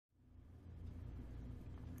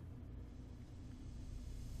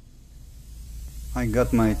I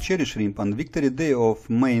got my cherry shrimp on Victory Day of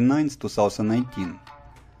May 9th, 2019.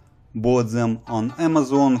 Bought them on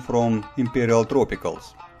Amazon from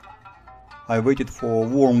ImperialTropicals. I waited for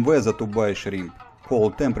warm weather to buy shrimp,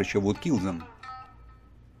 cold temperature would kill them.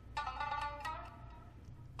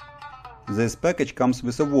 This package comes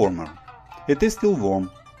with a warmer. It is still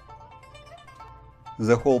warm.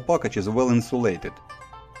 The whole package is well insulated.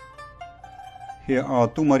 Here are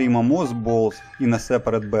 2 Marima moss balls in a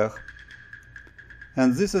separate bag.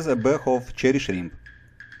 And this is a bag of cherry shrimp.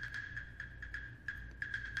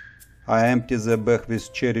 I empty the bag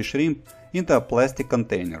with cherry shrimp into a plastic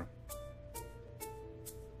container.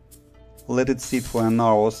 Let it sit for an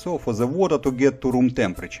hour or so for the water to get to room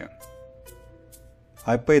temperature.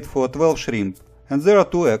 I paid for 12 shrimp and there are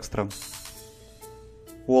 2 extra.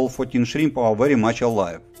 All 14 shrimp are very much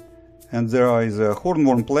alive. And there is a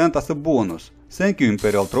hornwort plant as a bonus. Thank you,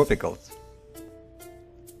 ImperialTropicals.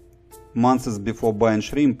 Months before buying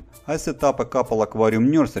shrimp, I set up a couple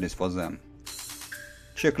aquarium nurseries for them.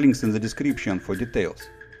 Check links in the description for details.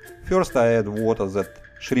 First I add water that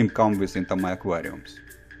shrimp come with into my aquariums.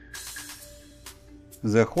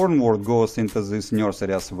 The hornwort goes into this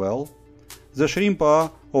nursery as well. The shrimp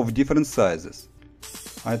are of different sizes.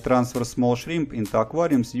 I transfer small shrimp into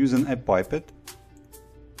aquariums using a pipette.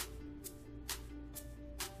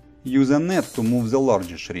 Use a net to move the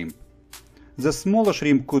larger shrimp. The smaller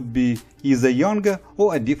shrimp could be either younger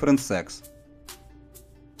or a different sex.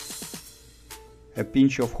 A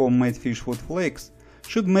pinch of homemade fish food flakes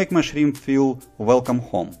should make my shrimp feel welcome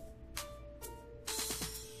home.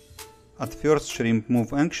 At first shrimp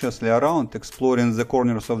move anxiously around, exploring the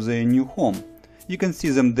corners of their new home. You can see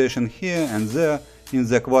them dashing here and there in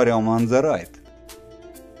the aquarium on the right.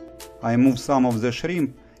 I move some of the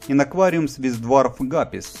shrimp in aquariums with dwarf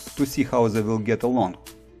guppies to see how they will get along.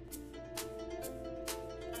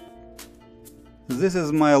 This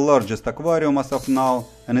is my largest aquarium as of now,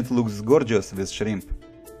 and it looks gorgeous with shrimp.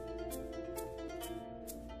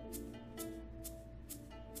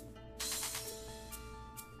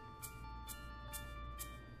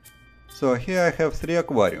 So here I have 3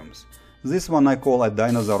 aquariums. This one I call a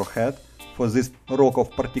dinosaur head for this rock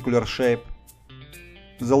of particular shape.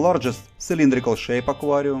 The largest cylindrical shape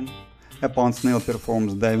aquarium. A pond snail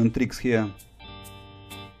performs diving tricks here.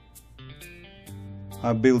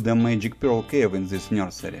 I built a magic pearl cave in this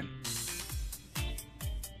nursery.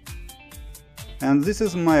 And this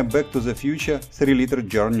is my Back to the Future 3-liter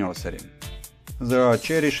jar nursery. There are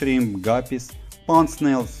cherry shrimp, guppies, pond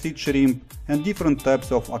snails, sea shrimp and different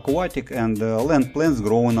types of aquatic and land plants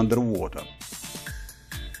growing underwater.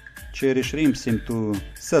 Cherry shrimp seem to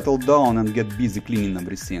settle down and get busy cleaning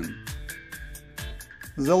everything.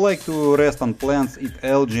 They like to rest on plants, eat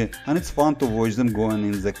algae, and it's fun to watch them going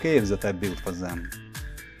in the caves that I built for them.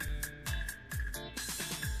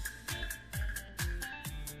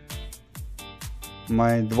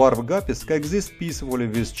 My dwarf guppies coexist peacefully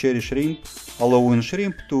with cherry shrimp, allowing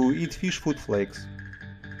shrimp to eat fish food flakes.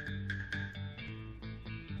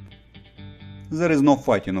 There is no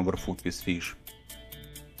fighting over food with fish.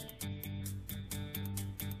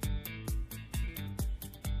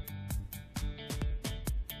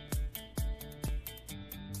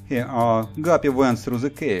 Here our guppy went through the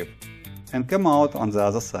cave and came out on the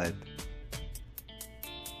other side.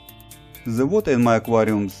 The water in my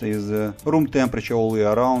aquariums is room temperature all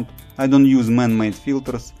year round. I don't use man-made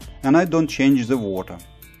filters and I don't change the water.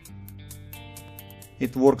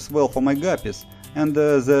 It works well for my guppies and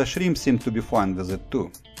the shrimp seem to be fine with it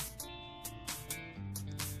too.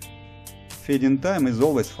 Feeding time is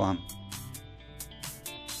always fun.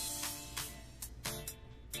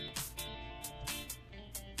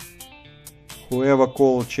 Whoever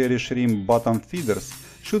calls cherry shrimp bottom feeders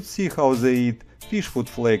should see how they eat fish food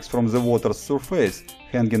flakes from the water's surface,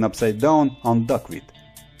 hanging upside down on duckweed.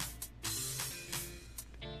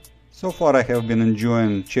 So far I have been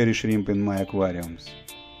enjoying cherry shrimp in my aquariums.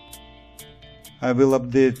 I will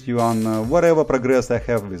update you on whatever progress I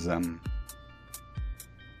have with them.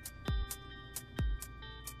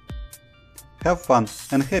 Have fun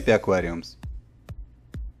and happy aquariums!